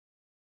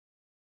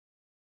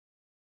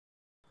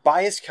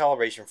Bias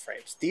calibration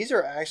frames. These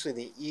are actually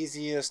the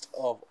easiest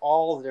of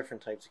all the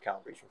different types of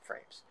calibration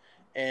frames.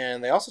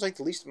 And they also take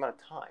the least amount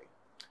of time.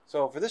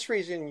 So for this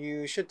reason,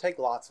 you should take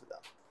lots of them.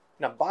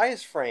 Now,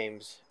 bias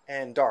frames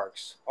and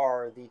darks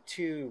are the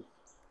two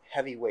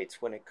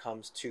heavyweights when it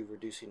comes to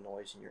reducing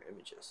noise in your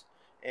images.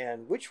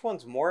 And which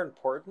one's more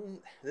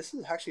important? This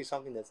is actually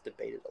something that's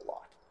debated a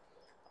lot.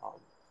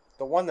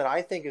 The one that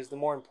I think is the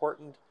more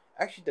important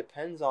actually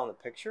depends on the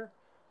picture.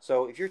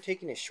 So if you're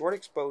taking a short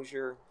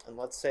exposure and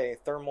let's say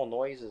thermal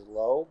noise is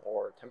low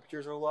or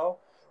temperatures are low,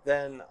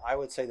 then I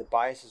would say the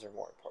biases are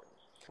more important.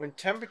 When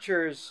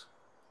temperatures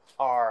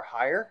are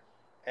higher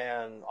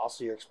and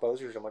also your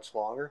exposures are much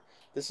longer,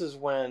 this is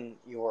when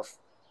your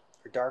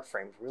dark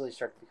frames really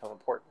start to become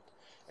important.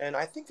 And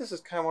I think this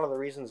is kind of one of the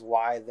reasons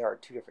why there are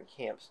two different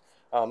camps.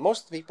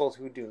 Most of the people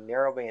who do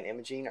narrowband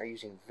imaging are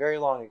using very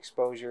long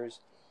exposures,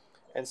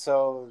 and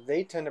so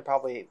they tend to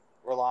probably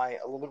rely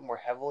a little bit more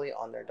heavily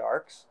on their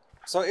darks.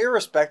 So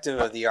irrespective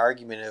of the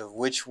argument of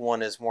which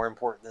one is more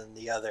important than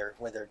the other,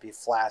 whether it be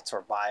flats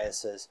or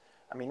biases,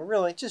 I mean,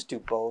 really, just do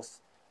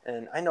both.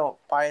 And I know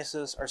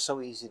biases are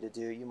so easy to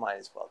do, you might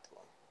as well do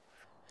them.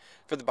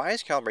 For the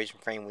bias calibration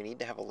frame, we need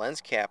to have a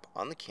lens cap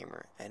on the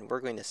camera, and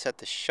we're going to set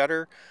the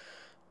shutter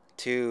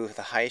to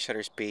the highest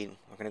shutter speed.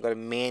 We're going to go to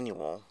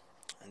manual,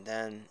 and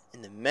then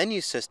in the menu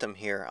system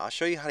here, I'll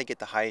show you how to get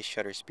the highest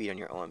shutter speed on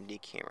your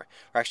OMD camera.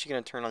 We're actually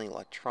going to turn on the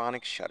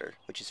electronic shutter,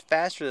 which is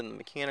faster than the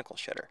mechanical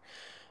shutter.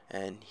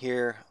 And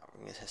here,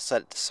 I'm going to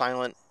set it to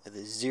silent at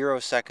the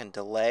 0-second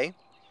delay.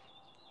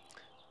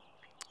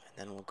 And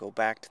then we'll go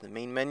back to the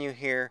main menu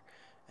here,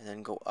 and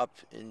then go up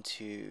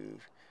into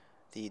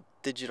the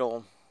the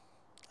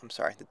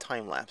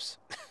time lapse.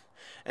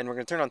 And we're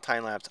going to turn on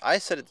time lapse. I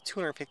set it to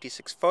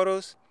 256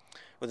 photos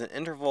with an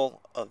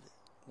interval of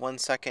 1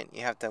 second.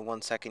 You have to have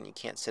 1 second. You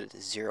can't set it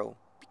to 0. It'd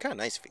be kind of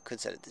nice if you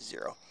could set it to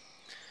 0.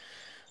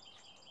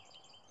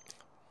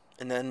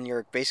 And then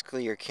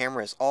basically your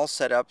camera is all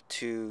set up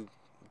to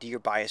do your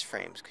bias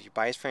frames, because your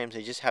bias frames,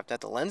 they just have to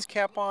have the lens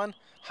cap on,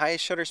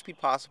 highest shutter speed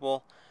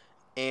possible,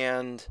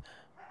 and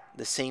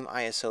the same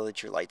ISO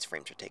that your lights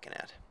frames are taken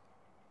at.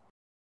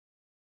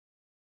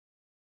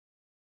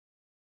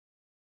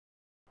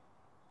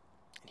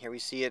 And here we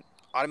see it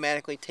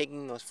automatically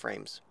taking those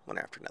frames one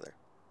after another.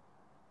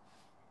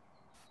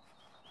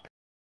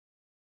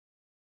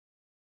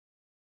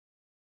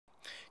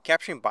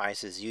 Capturing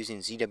biases using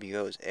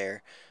ZWO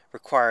AIR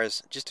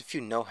requires just a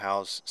few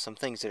know-hows, some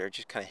things that are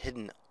just kind of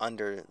hidden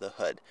under the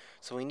hood.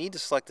 So we need to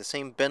select the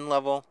same bin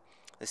level,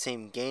 the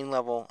same gain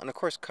level, and of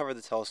course cover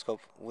the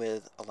telescope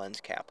with a lens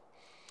cap.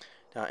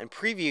 Now in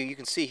preview, you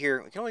can see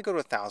here, we can only go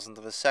to 1,000th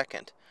of a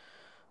second.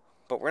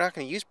 But we're not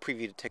going to use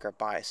preview to take our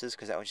biases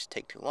because that would just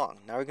take too long.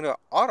 Now we're going to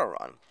auto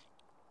run.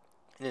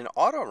 And in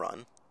auto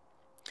run,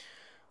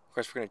 of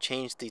course, we're going to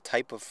change the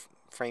type of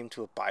frame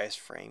to a bias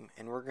frame,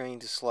 and we're going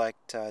to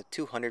select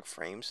 200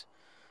 frames,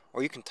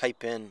 or you can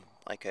type in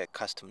like a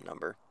custom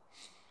number,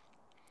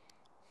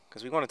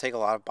 because we want to take a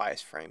lot of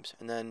bias frames.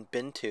 And then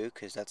bin 2,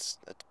 because that's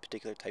a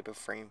particular type of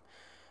frame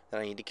that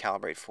I need to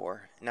calibrate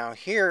for. Now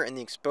here in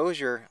the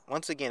exposure,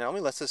 once again, it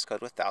only lets us go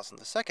to 1,000th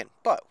of a second,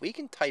 but we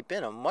can type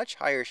in a much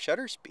higher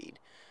shutter speed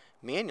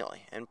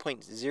manually, and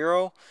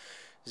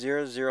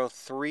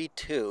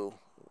 0.00032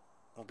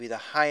 will be the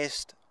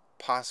highest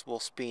possible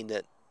speed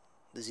that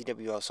the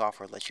ZWO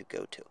software lets you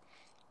go to.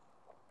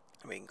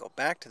 And we can go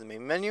back to the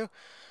main menu.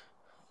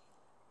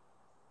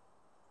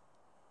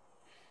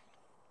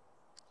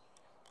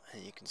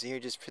 And you can see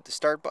here, just hit the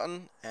start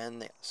button, and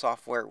the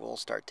software will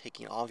start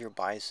taking all of your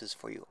biases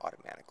for you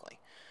automatically.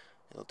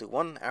 It'll do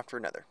one after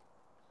another.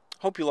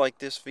 Hope you liked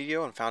this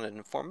video and found it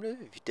informative.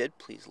 If you did,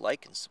 please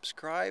like and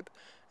subscribe.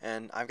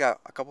 And I've got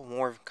a couple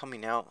more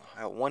coming out.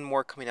 I got one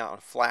more coming out on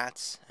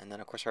flats, and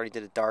then of course I already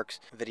did a darks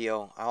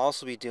video. I'll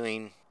also be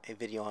doing a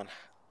video on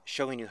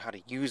showing you how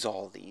to use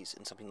all of these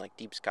in something like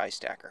Deep Sky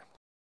Stacker.